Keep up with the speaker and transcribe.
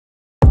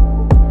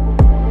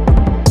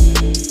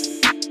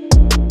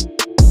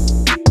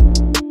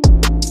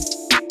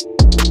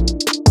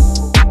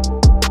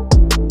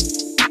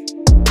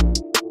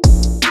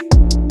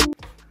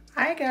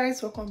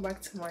guys, welcome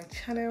back to my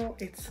channel.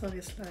 It's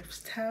Sonny's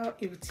Lifestyle.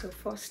 If it's your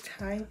first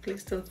time,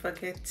 please don't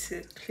forget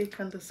to click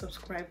on the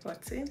subscribe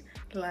button,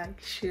 like,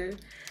 share,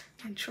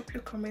 and drop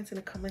your comments in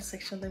the comment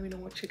section. Let me know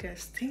what you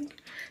guys think.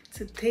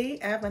 Today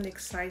I have an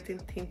exciting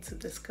thing to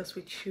discuss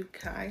with you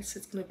guys.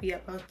 It's going to be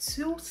about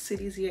two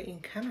cities here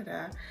in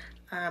Canada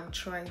I'm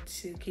trying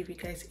to give you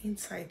guys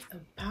insight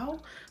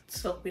about.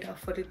 So without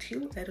further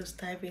ado, let us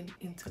dive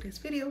into this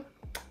video.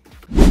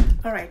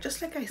 All right,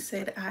 just like I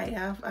said, I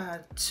have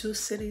two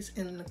cities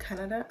in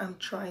Canada I'm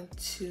trying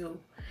to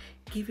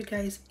give you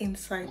guys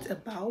insight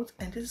about,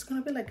 and this is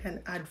going to be like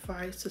an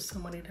advice to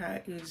somebody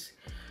that is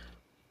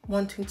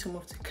wanting to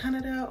move to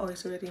Canada or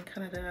is already in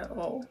Canada,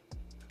 or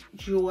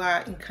you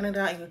are in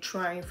Canada and you're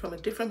trying from a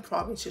different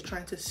province, you're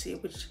trying to see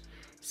which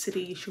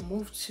city you should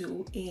move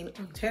to in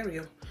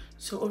Ontario.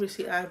 So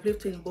obviously I've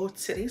lived in both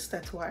cities,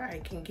 that's why I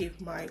can give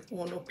my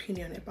own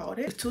opinion about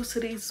it. The two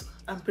cities,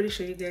 I'm pretty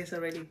sure you guys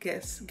already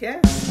guess.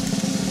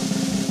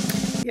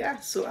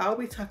 Yeah, so I'll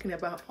be talking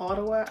about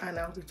Ottawa and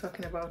I'll be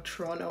talking about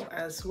Toronto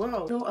as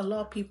well. You know, a lot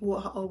of people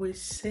are always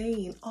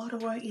saying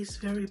Ottawa is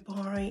very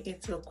boring,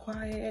 it's so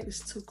quiet,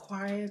 it's too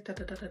quiet,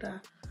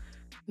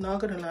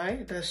 Not gonna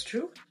lie, that's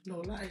true, no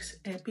lies.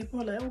 And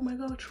people are like, oh my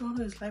god,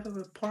 Toronto is life of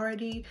a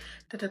party,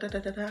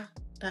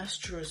 That's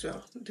true as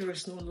well. There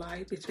is no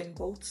lie between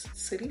both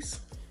cities.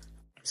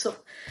 So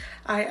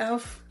I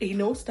have a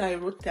note that I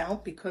wrote down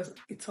because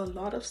it's a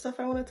lot of stuff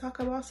I want to talk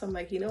about. So I'm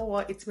like, you know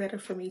what, it's better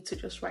for me to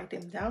just write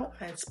them down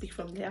and speak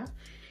from there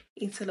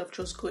instead of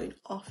just going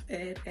off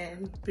it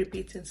and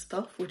repeating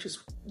stuff, which is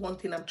one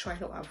thing I'm trying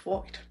to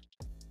avoid.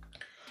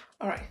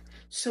 All right,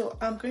 so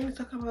I'm going to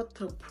talk about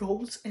the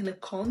pros and the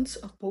cons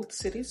of both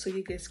cities so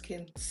you guys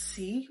can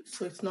see,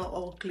 so it's not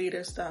all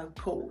glitters that are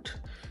gold.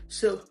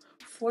 So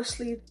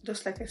firstly,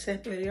 just like I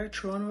said earlier,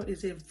 Toronto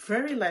is a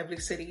very lively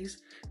city.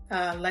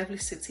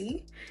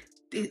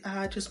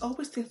 Just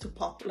always things to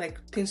pop, like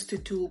things to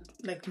do,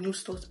 like new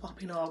stores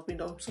popping up, you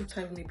know,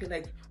 sometimes maybe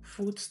like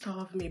food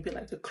stuff, maybe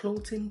like a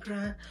clothing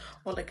brand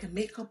or like a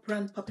makeup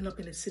brand popping up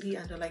in the city,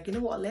 and they're like, you know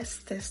what,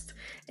 let's test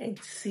and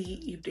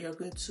see if they are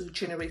going to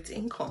generate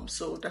income.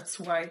 So that's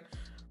why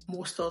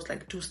most stores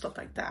like do stuff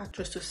like that,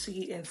 just to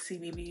see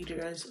maybe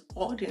there's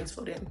audience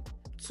for them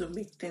to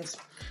make things.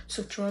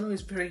 So Toronto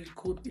is very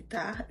good with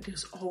that.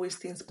 There's always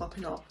things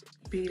popping up,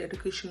 be it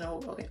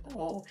educational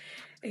or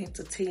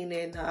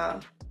entertaining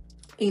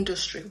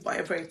industry,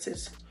 whatever it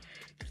is.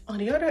 On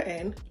the other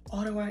end,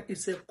 Ottawa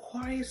is a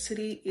quiet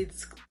city.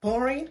 It's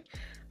boring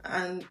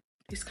and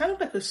it's kind of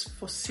like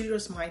for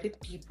serious-minded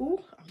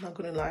people, I'm not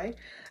gonna lie,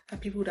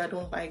 and people that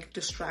don't like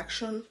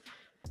distraction.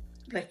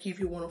 Like if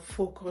you want to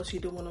focus,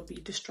 you don't want to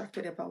be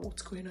distracted about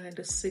what's going on in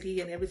the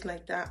city and everything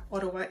like that,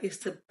 Ottawa is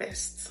the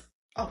best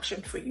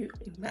option for you,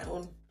 in my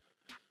own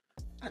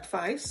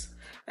advice.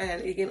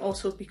 And again,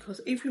 also because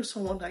if you're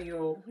someone that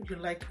you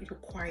like your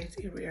quiet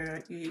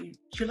area, you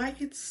like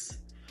it's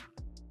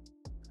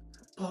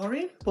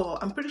boring, but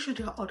I'm pretty sure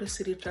there are other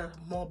cities that are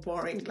more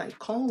boring, like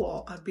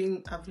Cornwall.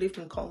 I've lived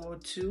in Cornwall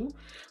too.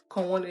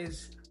 Cornwall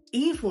is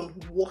even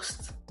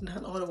worse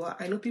than Ottawa.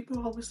 I know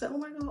people always say, oh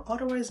my god,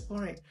 Ottawa is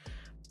boring.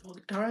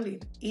 But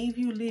darling, if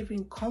you live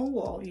in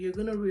Cornwall, you're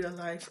gonna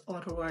realize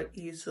Ottawa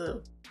is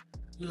a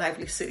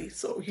lively city.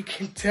 So you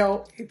can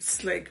tell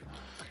it's like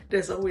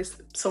there's always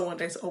someone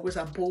that's always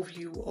above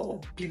you or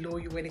below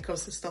you when it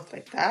comes to stuff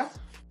like that.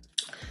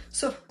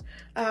 So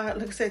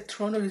like I said,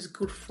 Toronto is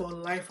good for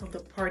life of the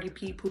party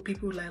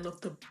people that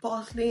love the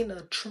bustling,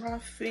 the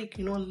traffic,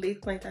 you know,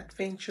 late night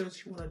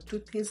adventures. You want to do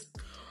things,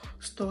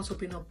 stores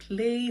open up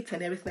late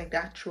and everything like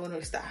that. Toronto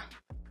is that.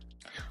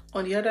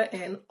 On the other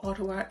end,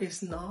 Ottawa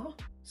is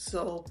not.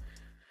 So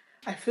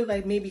I feel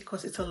like maybe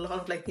because it's a lot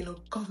of like, you know,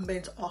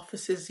 government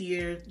offices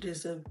here.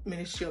 There's the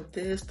Ministry of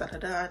this,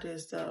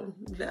 there's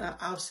the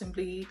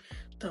Assembly,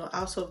 the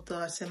House of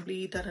the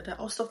Assembly,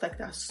 all stuff like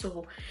that.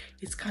 So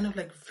it's kind of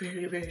like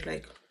very, very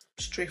like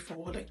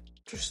straightforward, like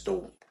just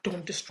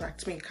don't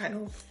distract me kind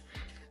of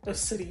a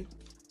city.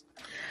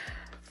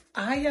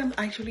 I am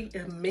actually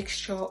a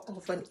mixture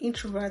of an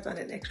introvert and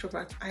an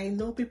extrovert. I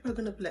know people are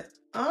gonna be like,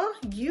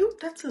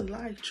 that's a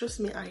lie. Trust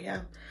me, I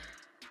am.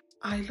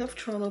 I love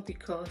Toronto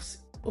because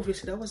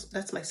obviously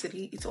that's my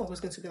city. It's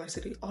always going to be my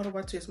city.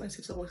 Ottawa too is my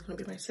city. It's always going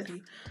to be my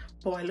city.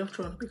 But I love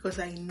Toronto because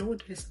I know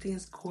there's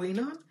things going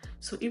on.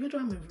 So even though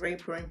I'm a very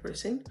boring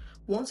person,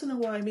 once in a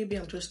while maybe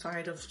I'm just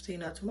tired of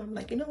staying at home, I'm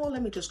like, you know what,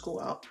 let me just go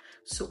out.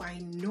 So I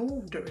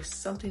know there is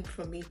something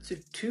for me to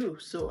do.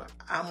 So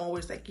I'm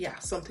always like, yeah,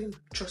 something.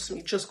 Trust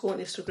me, just go on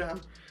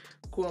Instagram,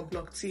 go on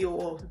Block T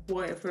or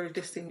whatever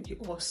this thing,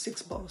 or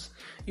Six Balls,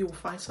 you will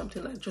find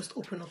something like just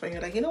open up and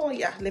you're like, you know what,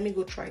 yeah, let me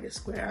go try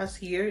this. Whereas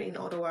here in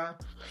Ottawa,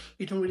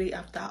 you don't really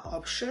have that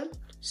option.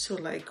 So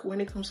like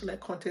when it comes to like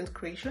content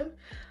creation,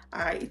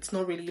 it's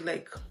not really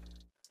like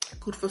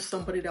good for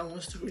somebody that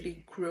wants to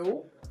really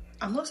grow.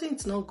 I'm not saying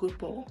it's not good,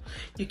 but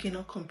you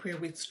cannot compare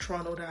with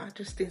Toronto that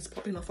just things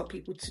popping up for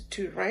people to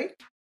do, right?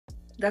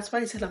 That's why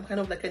I said I'm kind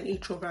of like an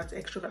introvert,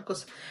 extrovert,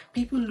 because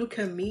people look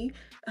at me,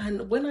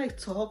 and when I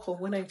talk or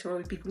when I interact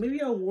with people,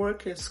 maybe at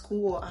work, at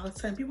school, or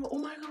outside, people, oh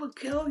my god,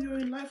 girl, you're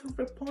in life of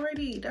a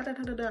party, da da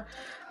da da da,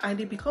 and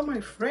they become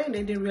my friend,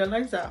 and they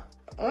realize that,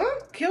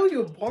 girl,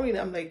 you're boring.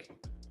 I'm like,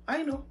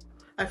 I know.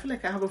 I feel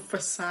like I have a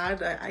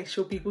facade. I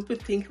show people to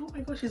think, oh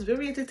my gosh, she's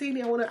very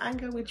entertaining. I want to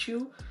hang out with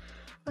you.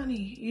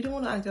 Honey, you don't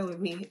want to hang out with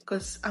me,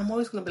 because I'm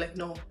always going to be like,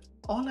 no.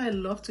 All I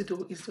love to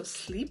do is just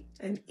sleep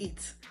and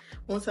eat.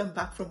 Once I'm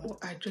back from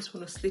work, I just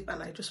want to sleep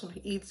and I just want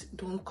to eat.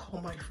 Don't call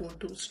my phone.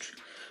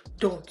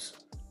 Don't.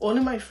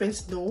 Only my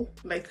friends know.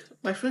 Like,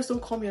 my friends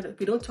don't call me.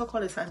 We don't talk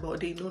all the time, but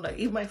they know, like,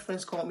 if my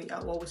friends call me,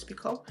 I'll always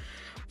pick up.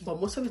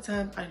 But most of the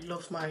time, I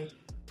love my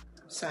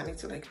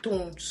sanity. Like,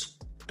 don't.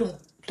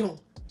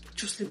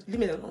 Just leave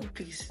me alone,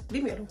 please.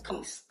 Leave me alone,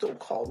 please. Don't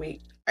call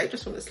me. I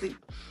just want to sleep.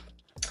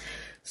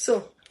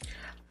 So,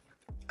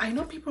 I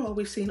know people are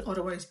always saying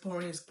otherwise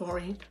boring is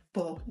boring,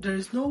 but there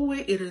is no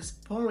way it is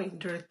boring.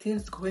 There are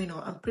things going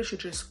on. I'm pretty sure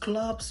there's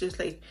clubs, there's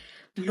like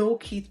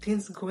low-key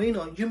things going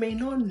on. You may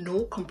not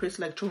know compared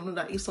to like Toronto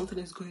that if something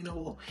is going on,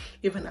 or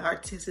even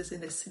artists is in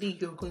the city,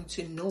 you're going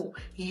to know.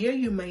 Here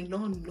you may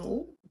not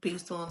know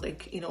based on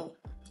like, you know,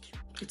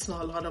 it's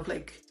not a lot of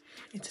like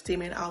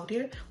entertainment out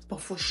there, but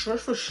for sure,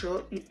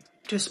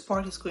 there's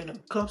parties going on,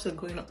 clubs are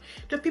going on.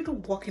 There are people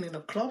walking in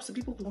the clubs, there are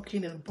people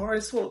walking in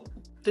bars, so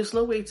there's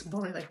no way it's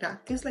boring like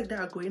that. Things like that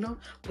are going on,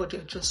 but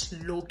they're just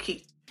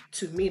low-key.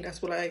 To me,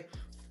 that's what I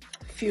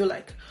feel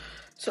like.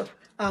 So,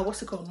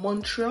 what's it called?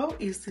 Montreal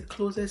is the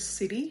closest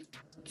city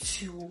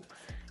to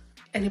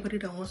anybody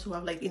that wants to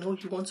have like, you know,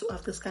 you want to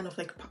have this kind of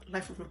like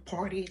life of a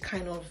party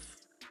kind of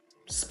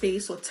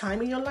space or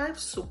time in your life.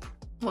 So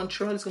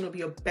Montreal is going to be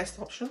your best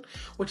option,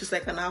 which is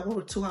like an hour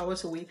or 2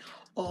 hours away.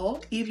 Or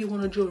if you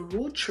want to do a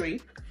road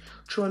trip,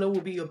 Toronto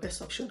will be your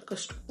best option,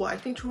 because I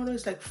think Toronto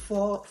is like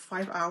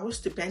 4-5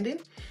 hours depending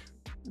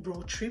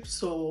road trip.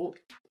 So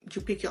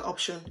you pick your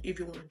option if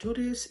you want to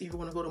do this, if you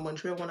want to go to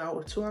Montreal 1 hour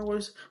or 2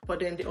 hours. But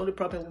then the only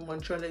problem with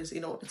Montreal is, you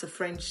know, it's a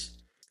French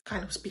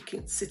kind of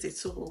speaking city,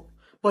 so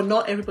but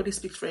not everybody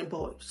speaks French.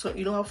 But so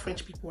you know how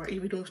French people are,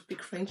 if you don't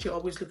speak French, they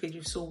always look at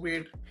you so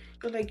weird.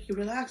 You're like, you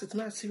relax, it's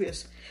not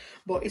serious.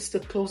 But it's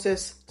the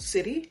closest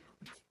city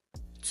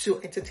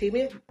to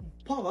entertainment,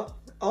 but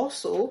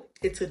also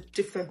it's a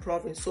different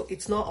province. So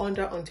it's not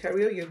under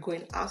Ontario, you're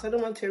going outside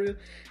of Ontario.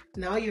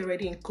 Now you're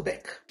already in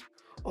Quebec.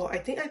 Or I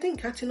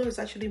think Gatineau is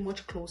actually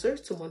much closer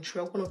to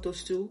Montreal. One of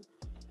those two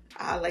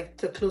are like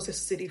the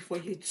closest city for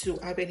you to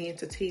have any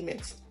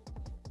entertainment.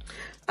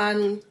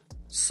 And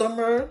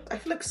summer, I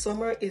feel like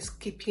summer is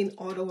keeping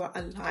Ottawa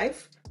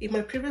alive. In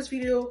my previous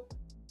video,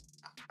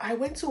 I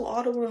went to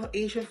Ottawa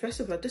Asian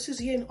Festival. This is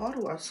here in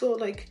Ottawa. So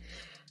like,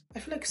 I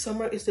feel like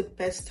summer is the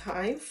best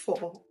time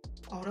for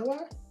Ottawa,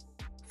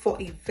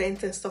 for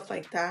events and stuff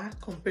like that,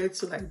 compared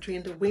to like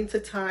during the winter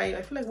time.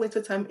 I feel like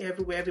winter time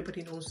everywhere,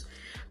 everybody knows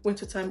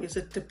winter time is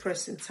a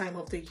depressing time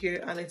of the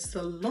year, and it's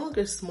the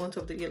longest month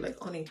of the year. Like,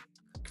 honey,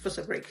 give us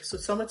a break. So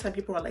summertime,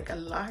 people are like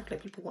alive,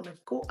 like people want to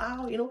go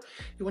out, you know,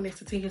 you want to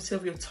entertain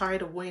yourself, you're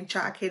tired of wearing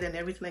jacket and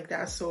everything like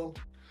that. So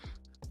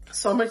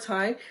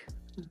summertime,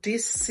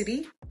 this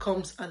city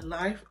comes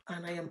alive,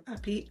 and I am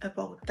happy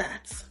about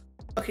that.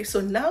 Okay,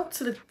 so now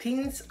to the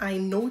things I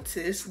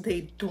noticed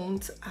they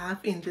don't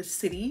have in the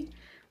city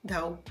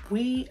that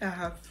we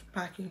have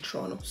back in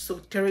Toronto.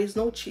 So there is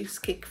no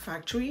cheesecake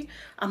factory.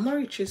 I'm not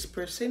a cheese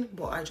person,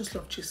 but I just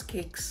love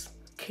cheesecakes.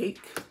 Cake.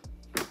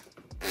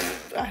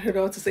 I don't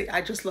know what to say.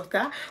 I just love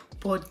that.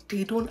 But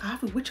they don't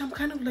have it, which I'm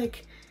kind of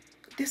like,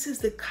 this is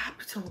the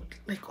capital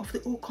like of the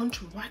whole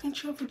country. Why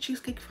didn't you have a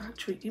cheesecake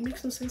factory? It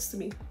makes no sense to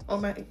me. On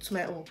my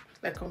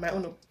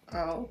own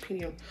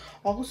opinion.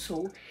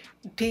 Also,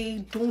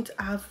 they don't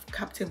have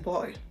Captain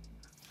Boy.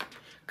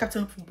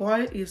 Captain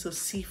Boy is a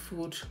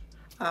seafood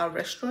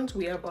restaurant.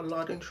 We have a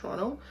lot in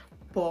Toronto,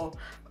 but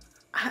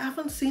I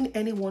haven't seen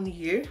anyone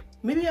here.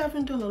 Maybe I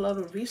haven't done a lot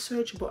of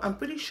research, but I'm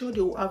pretty sure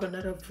they will have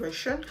another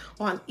version.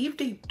 And if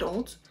they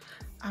don't,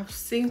 I've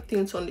seen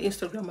things on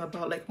Instagram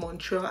about like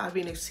Montreal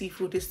having a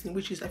seafood this thing,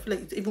 which is, I feel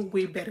like it's even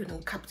way better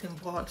than Captain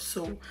Boy.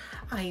 So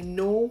I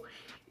know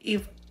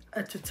if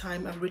at the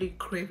time I'm really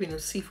craving a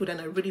seafood and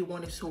I really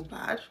want it so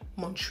bad,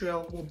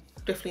 Montreal will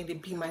definitely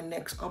be my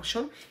next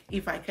option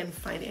if I can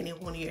find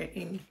anyone here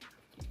in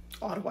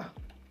Ottawa.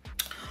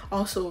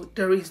 Also,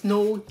 there is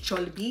no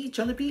Jollibee.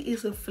 Jollibee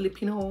is a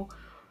Filipino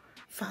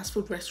fast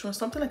food restaurant,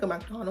 something like a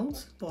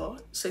McDonald's,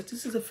 but so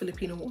this is a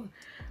Filipino one.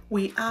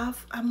 We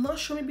have, I'm not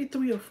sure, maybe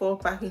 3 or 4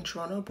 back in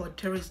Toronto, but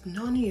there is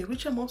none here,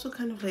 which I'm also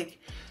kind of like,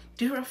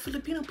 there are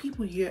Filipino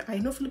people here. I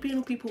know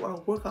Filipino people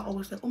at work are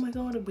always like, oh my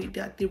god,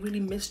 that they really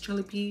miss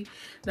Jollibee,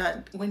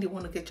 that when they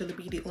want to get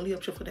Jollibee, the only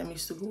option for them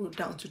is to go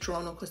down to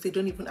Toronto, because they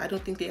don't even, I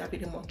don't think they have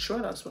it in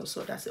Montreal as well,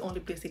 so that's the only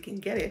place they can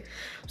get it.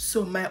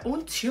 So my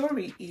own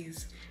theory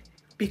is,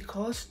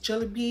 because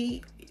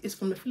Jollibee is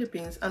from the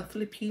Philippines and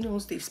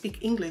Filipinos, they speak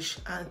English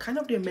and kind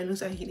of their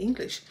menus are in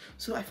English,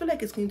 so I feel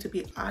like it's going to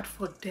be hard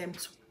for them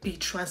to be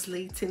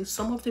translating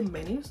some of the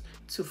menus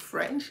to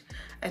French.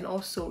 And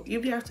also,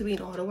 if they have to be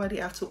in Ottawa, they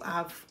have to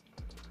have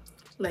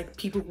like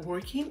people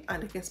working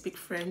and they can speak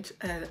French,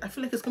 and I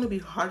feel like it's gonna be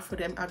hard for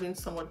them having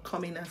someone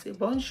come in and say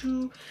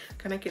bonjour,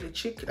 can I get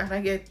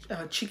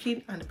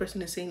chicken, and the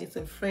person is saying it's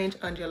in French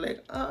and you're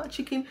like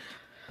chicken.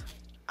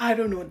 I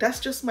don't know, that's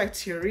just my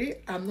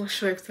theory. I'm not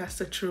sure if that's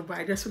the truth, but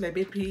I just feel like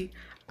maybe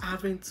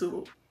having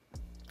to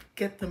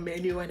get the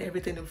menu and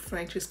everything in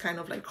French is kind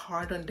of like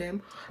hard on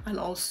them. And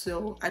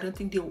also I don't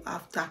think they will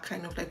have that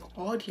kind of like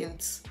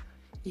audience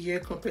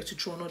here compared to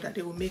Toronto, that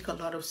they will make a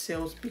lot of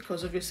sales,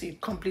 because obviously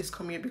companies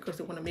come here because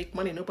they want to make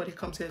money. Nobody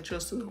comes here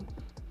just to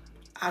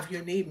have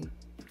your name,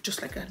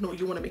 just like I know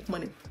you want to make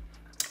money.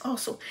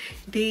 Also,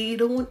 they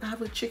don't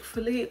have a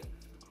Chick-fil-A.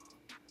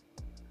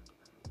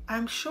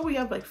 I'm sure we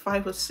have like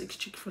 5 or 6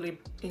 Chick-fil-A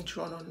in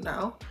Toronto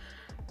now,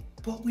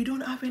 but we don't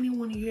have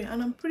anyone here.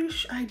 And I'm pretty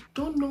sure, I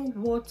don't know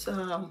what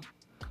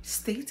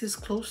state is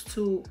close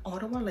to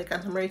Ottawa, like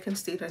an American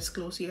state that's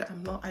close here.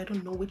 I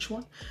don't know which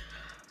one.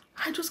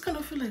 I just kind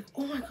of feel like,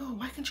 oh my god,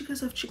 why can't you guys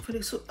have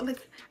Chick-fil-A? So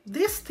like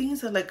these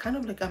things are like kind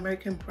of like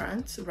American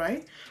brands,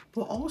 right?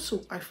 But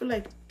also I feel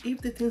like if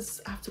the things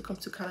have to come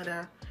to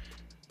Canada,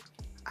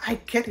 I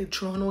get it,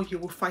 Toronto, you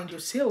will find your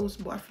sales,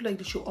 but I feel like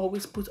they should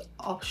always put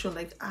option,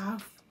 like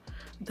have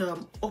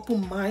the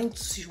open mind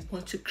to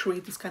want to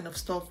create this kind of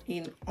stuff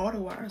in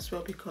Ottawa as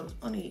well, because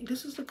honey,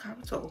 this is the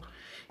capital.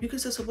 You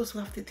guys are supposed to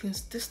have the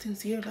things,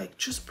 distance here, like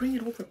just bring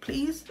it over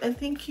please and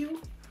thank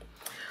you.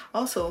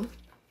 Also,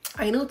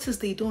 I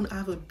noticed they don't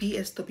have a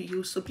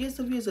BSW. So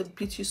BSW is a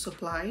beauty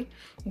supply,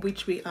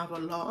 which we have a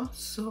lot.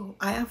 So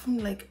I'm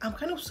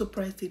kind of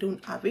surprised they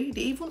don't have it.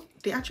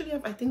 They actually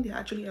have, I think they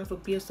actually have a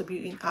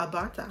BSW in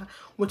Alberta,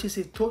 which is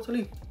a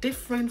totally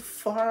different,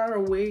 far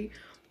away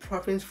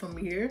province from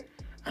here.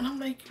 And I'm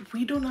like,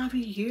 we don't have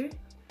it here.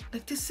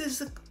 Like this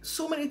is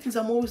so many things.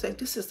 I'm always like,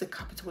 this is the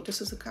capital,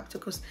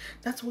 because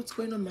that's what's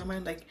going on in my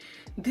mind. Like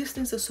these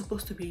things are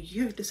supposed to be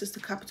here. This is the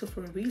capital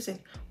for a reason.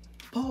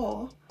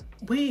 But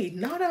wait,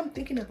 now that I'm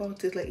thinking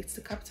about it, like it's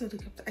the capital of the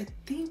capital, I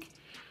think,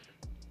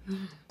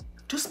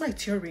 just my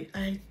theory,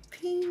 I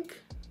think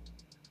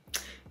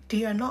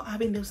they are not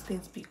having those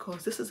things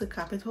because this is the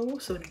capital,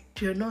 so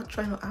they're not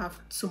trying to have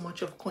so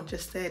much of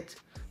congested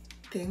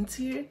things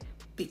here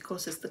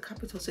because it's the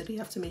capital, so they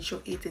have to make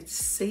sure it is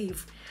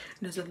safe.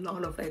 There's a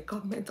lot of like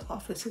government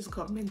offices,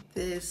 government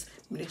this,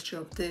 ministry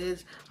of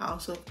this,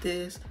 house of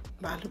this,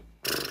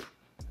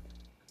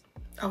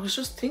 I was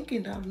just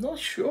thinking that I'm not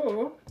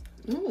sure.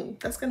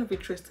 That's kind of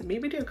interesting.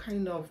 Maybe they're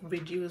kind of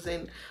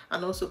reducing,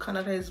 and also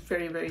Canada is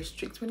very, very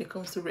strict when it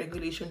comes to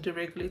regulation. They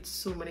regulate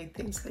so many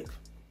things. Like,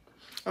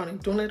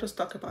 don't let us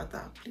talk about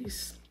that,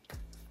 please.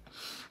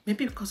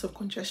 Maybe because of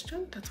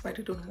congestion, that's why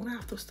they don't want to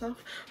have those stuff.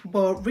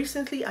 But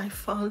recently I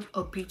found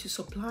a beauty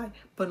supply,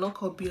 but not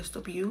called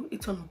BSW.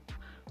 It's on,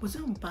 was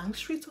it on Bank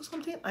Street or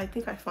something? I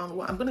think I found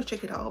one. I'm gonna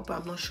check it out, but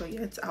I'm not sure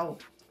yet. I'll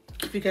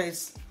give you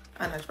guys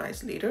an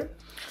advice later.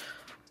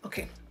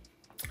 Okay,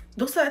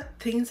 those are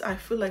things I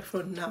feel like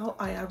for now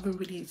I haven't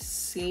really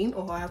seen,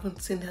 or I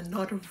haven't seen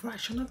another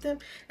version of them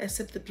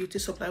except the beauty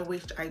supply,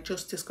 which I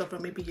just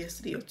discovered maybe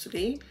yesterday or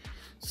today.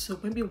 So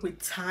maybe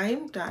with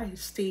time that I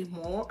stay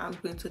more, I'm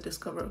going to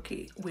discover,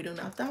 okay, we don't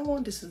have that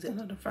one, this is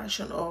another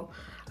version. Or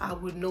I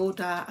would know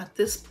that at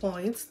this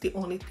point the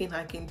only thing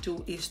I can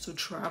do is to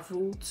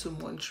travel to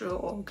Montreal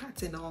or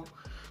Gatineau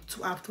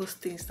to have those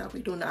things that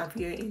we don't have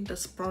here in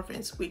this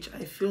province, which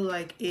I feel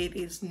like it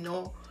is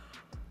not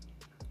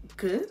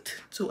good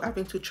to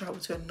having to travel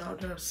to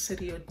another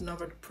city or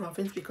another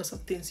province because of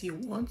things you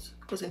want.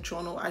 Because in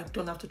Toronto I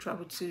don't have to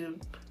travel to,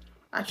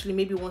 actually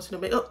maybe once in a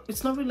while. Oh,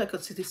 it's not really like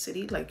a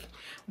city, like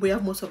we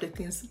have most of the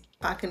things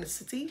back in the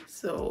city.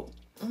 So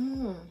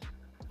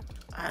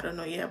I don't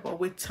know, yeah, but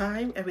with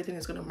time everything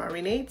is gonna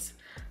marinate.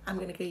 I'm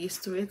gonna get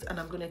used to it, and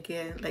I'm gonna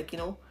get, like, you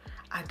know,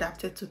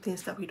 adapted to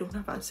things that we don't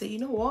have, and say, you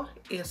know what,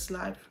 it's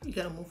life, you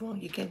gotta move on.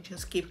 You can't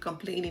just keep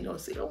complaining or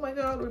say, oh my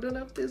god, we don't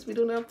have this, we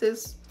don't have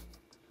this.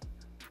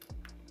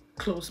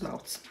 Close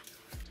mouth.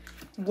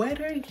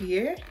 Weather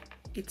here,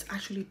 it's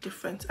actually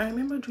different. I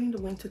remember during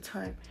the winter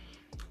time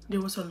there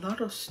was a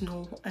lot of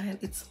snow, and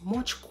it's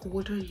much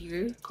colder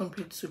here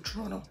compared to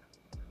Toronto.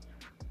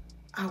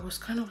 I was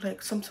kind of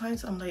like,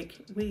 sometimes I'm like,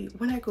 wait,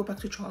 when I go back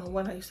to Toronto,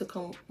 when I used to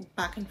come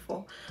back and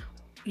forth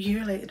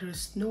here, like there's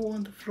snow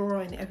on the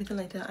floor and everything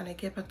like that, and I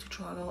get back to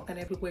Toronto and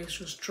everywhere is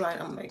just dry.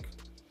 I'm like,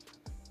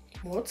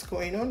 what's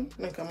going on?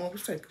 Like I'm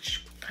always like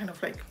kind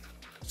of like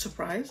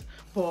surprised,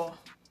 but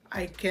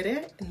I get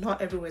it.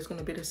 Not everywhere is going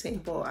to be the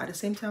same, but at the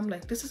same time,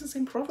 like, this is the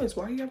same province.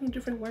 Why are you having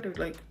different weather?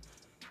 Like,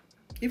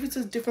 if it's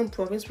a different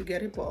province, we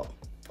get it, but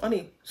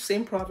honey,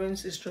 same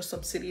province, is just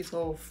some cities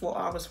or 4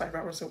 hours, 5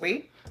 hours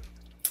away.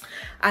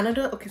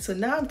 Okay, so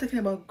now I'm talking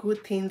about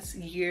good things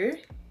here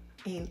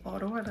in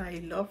Ottawa that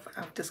I love.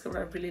 I've discovered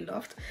I really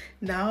loved.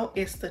 Now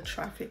it's the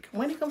traffic.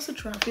 When it comes to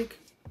traffic,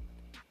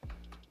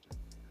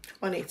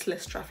 honey, it's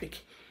less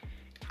traffic.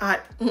 I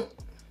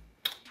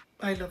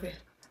love it.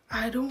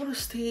 I don't want to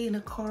stay in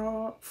a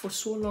car for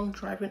so long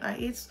driving. I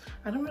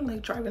don't really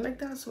like driving like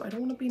that, so I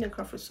don't want to be in a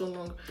car for so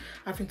long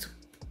having to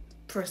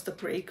press the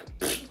brake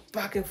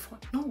back and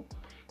forth. No,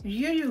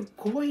 here you're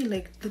going,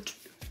 like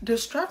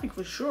There's traffic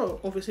for sure,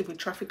 obviously with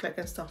traffic light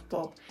and stuff,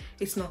 but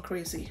it's not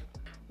crazy.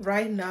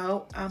 Right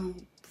now,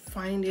 I'm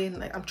trying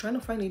to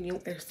find a new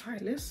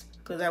hairstylist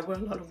because I wear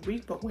a lot of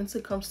wig, but once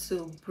it comes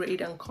to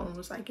braid and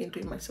cornrows, I can do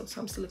it myself.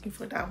 So I'm still looking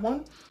for that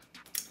one.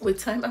 With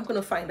time, I'm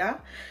gonna find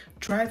out.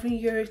 Driving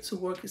here to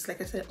work is,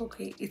 like I said,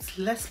 okay, it's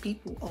less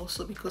people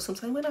also, because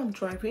sometimes when I'm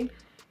driving,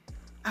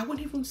 I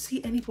won't even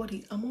see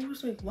anybody. I'm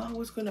always like, wow,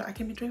 what's going on? I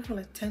can be driving for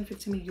like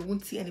 10-15 minutes, you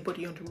won't see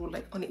anybody on the road.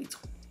 Like on it,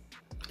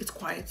 it's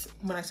quiet.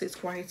 When I say it's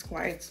quiet, it's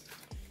quiet.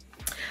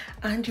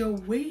 And your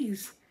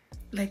ways,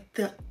 like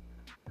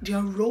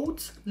their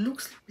roads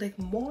looks like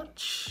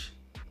much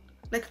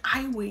like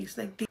highways,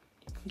 like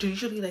they're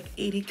usually like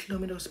 80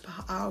 kilometers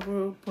per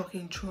hour, but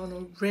in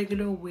Toronto,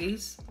 regular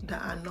ways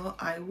that are not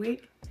highway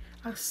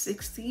are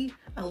 60,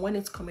 and when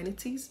it's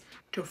communities,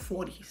 they're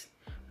 40s.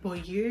 But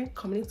here,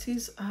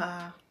 communities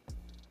are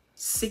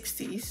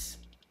 60s,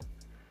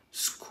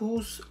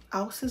 schools,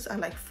 houses are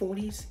like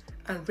 40s,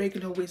 and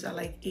regular ways are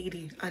like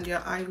 80, and their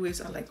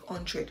highways are like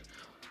 100.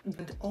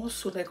 And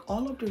also, like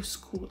all of those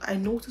schools, I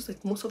noticed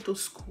like most of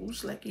those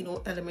schools, like, you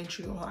know,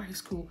 elementary or high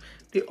school,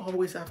 they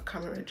always have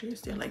camera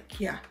drills. They're like,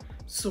 yeah,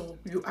 so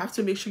you have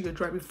to make sure you're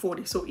driving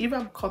 40. So if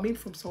I'm coming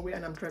from somewhere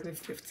and I'm driving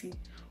 50,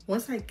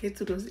 once I get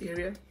to those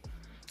areas,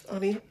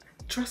 honey,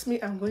 trust me,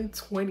 I'm going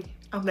 20.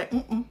 I'm like,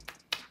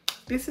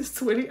 this is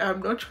 20.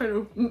 I'm not trying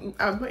to,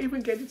 I'm not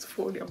even getting to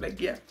 40. I'm like,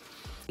 yeah.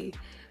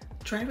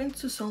 Driving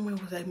to somewhere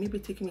was like maybe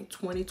taking me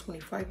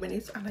 20-25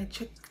 minutes, and I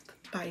checked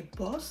by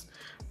bus.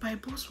 My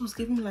boss was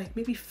giving me like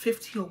maybe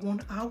 50 or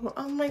 1 hour.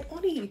 I'm like,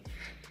 honey,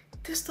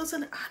 this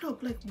doesn't add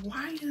up. Like,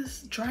 why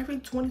is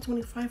driving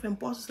 20-25 and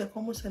bus is like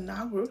almost an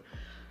hour?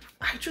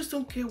 I just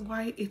don't get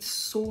why it's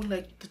so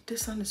like the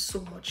distance is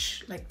so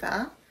much like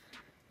that.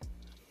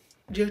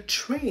 Their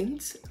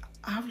trains,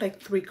 I have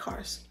like 3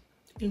 cars.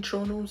 In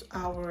Toronto's,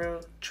 our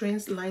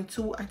trains line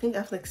 2, I think I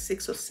have like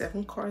 6 or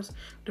 7 cars.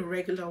 The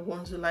regular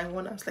ones, the line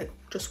 1 has like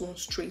just 1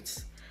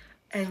 straight.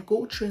 And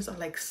GO trains are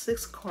like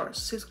 6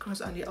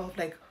 cars, and they have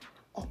like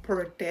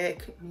upper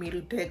deck,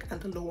 middle deck,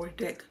 and the lower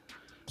deck.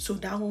 So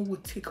that one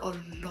would take a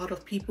lot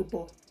of people,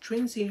 but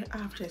trains here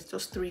after it's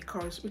just 3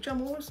 cars, which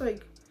I'm always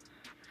like,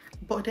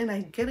 but then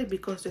I get it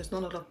because there's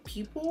not a lot of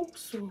people,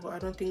 so I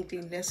don't think they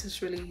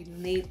necessarily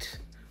need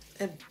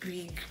a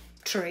big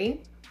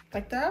train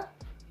like that.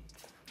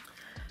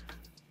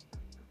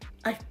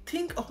 I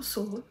think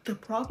also the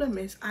problem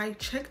is I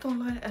checked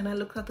online and I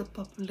looked at the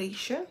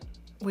population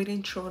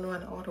within Toronto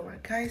and Ottawa.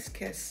 Guys,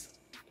 guess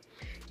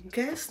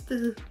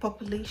the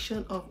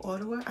population of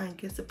Ottawa and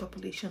guess the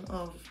population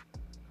of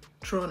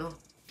Toronto.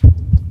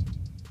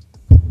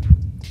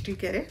 Did you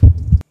get it?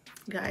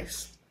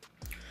 Guys,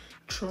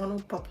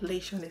 Toronto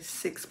population is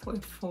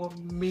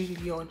 6.4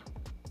 million.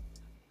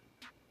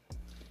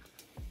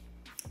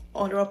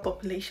 Ottawa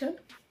population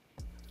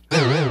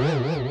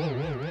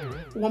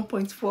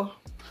 1.4.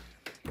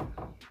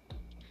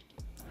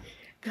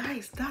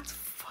 Guys, that's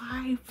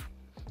 5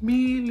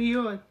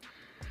 million.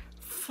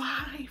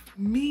 5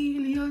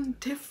 million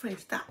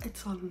difference. That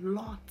it's a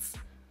lot.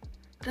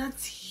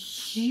 That's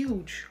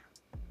huge.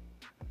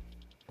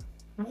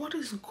 What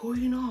is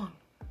going on?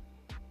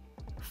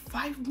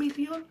 5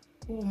 million?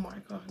 Oh my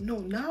god. No,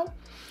 now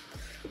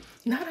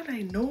that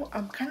I know,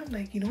 I'm kind of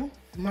like, you know,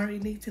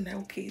 marinating.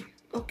 Like,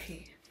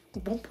 okay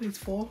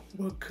 1.4,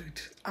 we're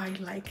good. I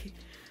like it.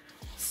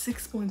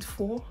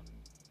 6.4,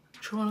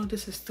 Toronto,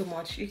 this is too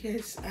much. You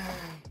guys,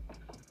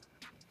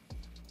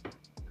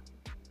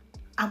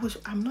 I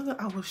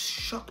was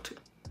shocked.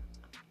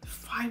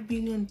 5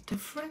 million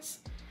difference?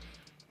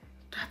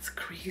 That's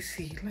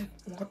crazy. Like,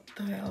 what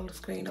the hell is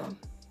going on?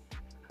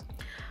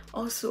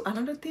 Also,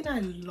 another thing I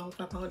love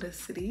about the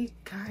city,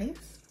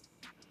 guys,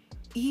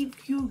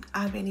 if you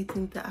have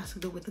anything that has to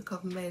do with the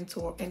government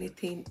or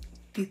anything,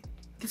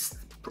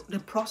 the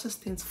process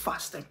things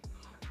faster,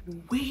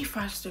 way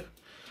faster.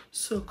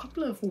 So a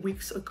couple of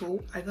weeks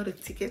ago, I got a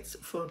ticket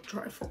for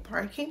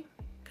parking.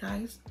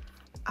 Guys,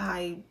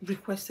 I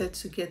requested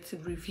to get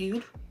it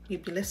reviewed.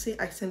 Maybe let's say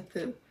I sent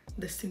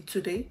this thing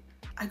today,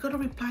 I got a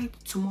reply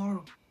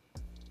tomorrow.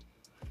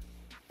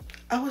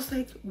 I was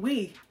like,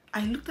 wait,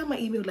 I looked at my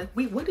email like,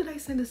 wait, when did I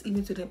send this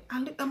email to them?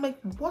 I'm like,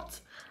 what?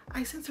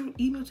 I sent an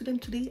email to them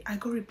today, I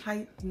got a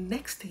reply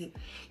next day.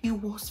 It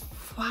was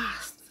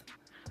fast.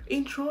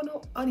 In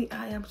Toronto, honey,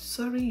 I am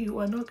sorry, you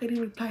are not getting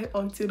reply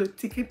until the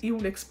ticket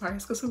even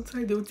expires, because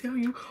sometimes they will tell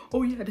you,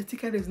 oh yeah, the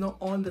ticket is not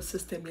on the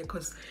system yet,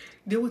 because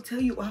they will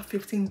tell you have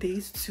 15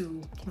 days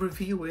to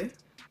review it.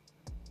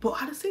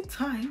 But at the same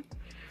time,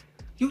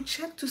 you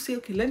check to say,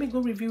 okay, let me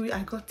go review it.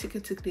 I got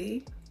ticket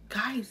today.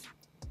 Guys,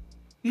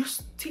 your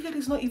ticket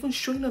is not even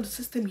showing on the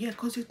system yet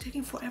because you're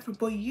taking forever.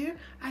 But here,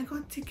 I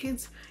got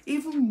tickets.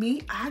 Even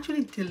me, I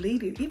actually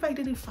delayed it. If I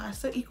did it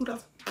faster, it could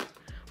have.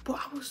 But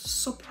I was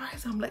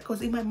surprised. I'm like,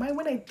 because in my mind,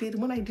 when I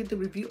did the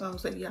review, I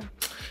was like, yeah,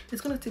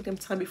 it's gonna take them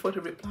time before they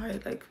reply.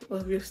 Like,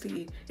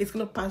 obviously, it's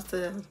gonna pass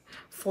the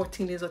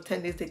 14 days or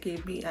 10 days they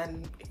gave me,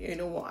 and you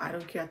know what? I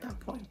don't care at that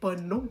point.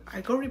 But no,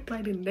 I got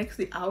replied the next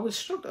day. I was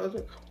shocked. I was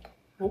like,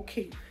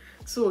 okay.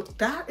 So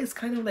that is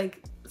kind of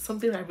like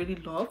something I really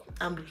love.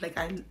 I'm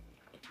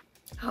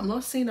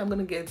not saying I'm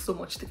gonna get so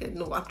much ticket.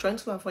 No, I'm trying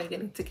to avoid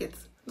getting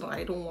tickets. No,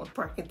 I don't want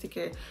parking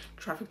ticket,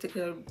 traffic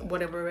ticket,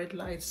 whatever, red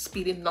lights,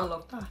 speeding, none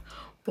of that.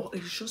 But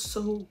it's just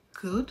so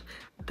good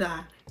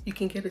that you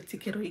can get a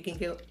ticket or you can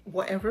get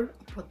whatever,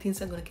 but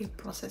things are gonna get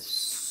processed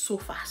so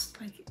fast,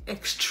 like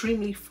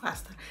extremely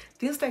fast.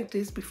 Things like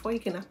this, before you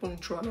can happen in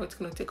Toronto, it's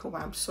gonna take a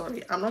while. I'm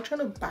sorry, I'm not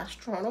trying to bash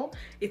Toronto.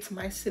 It's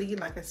my city.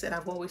 Like I said,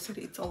 I've always said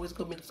it's always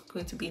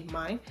going to be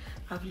mine.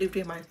 I've lived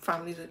here, my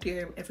family's are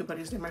there,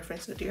 everybody's there, my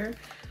friends are there.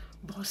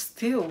 But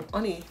still,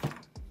 honey,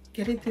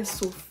 getting things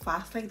so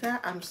fast like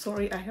that, I'm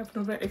sorry, I have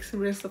never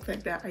experienced stuff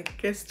like that. I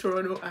guess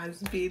Toronto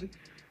has been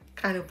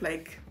kind of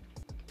like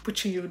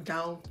pushing you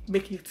down,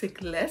 making you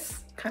take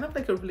less, kind of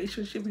like a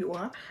relationship you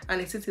are.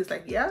 And it's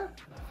like, yeah,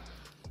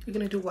 you're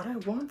gonna do what I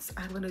want,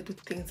 I'm gonna do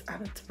things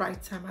at the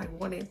right time I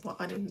want it. But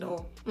honey,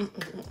 no.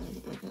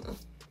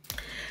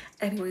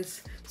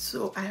 Anyways,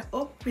 so I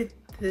hope with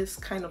this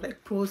kind of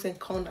like pros and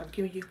cons I've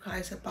given you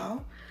guys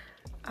about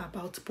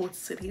both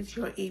cities,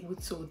 you're able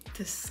to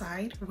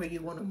decide where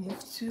you want to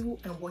move to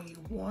and what you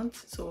want.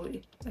 So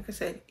like I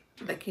said,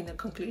 like in a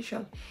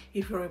conclusion,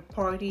 if you're a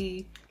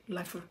party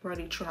life of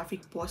party,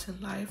 traffic person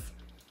life,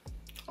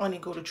 only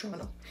go to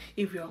Toronto.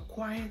 If you're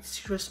quiet,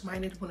 serious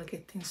minded, want to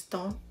get things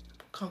done,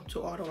 come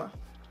to Ottawa.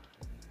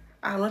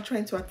 I'm not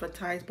trying to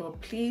advertise, but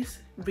please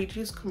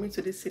reduce coming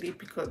to this city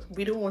because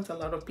we don't want a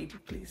lot of people.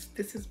 Please,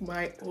 this is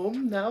my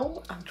home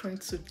now. I'm trying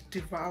to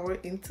devour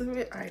into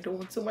it. I don't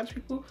want so much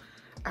people.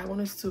 I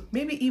want us to,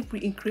 maybe if we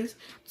increase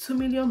 2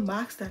 million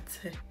marks,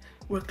 that's it.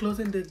 We're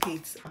closing the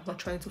gates. I'm not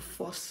trying to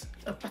force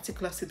a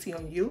particular city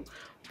on you,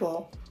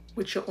 but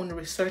with your own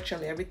research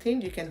and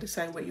everything, you can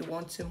decide where you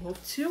want to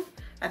move to.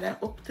 And I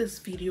hope this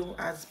video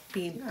has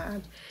been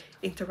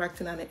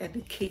interactive and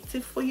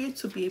educative for you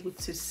to be able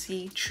to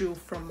see through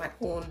from my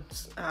own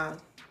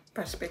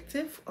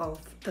perspective of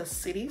the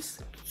cities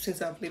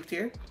since I've lived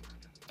here.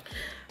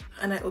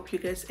 And I hope you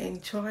guys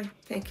enjoy.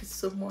 Thank you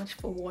so much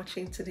for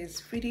watching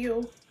today's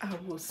video. I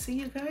will see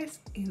you guys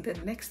in the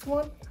next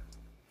one.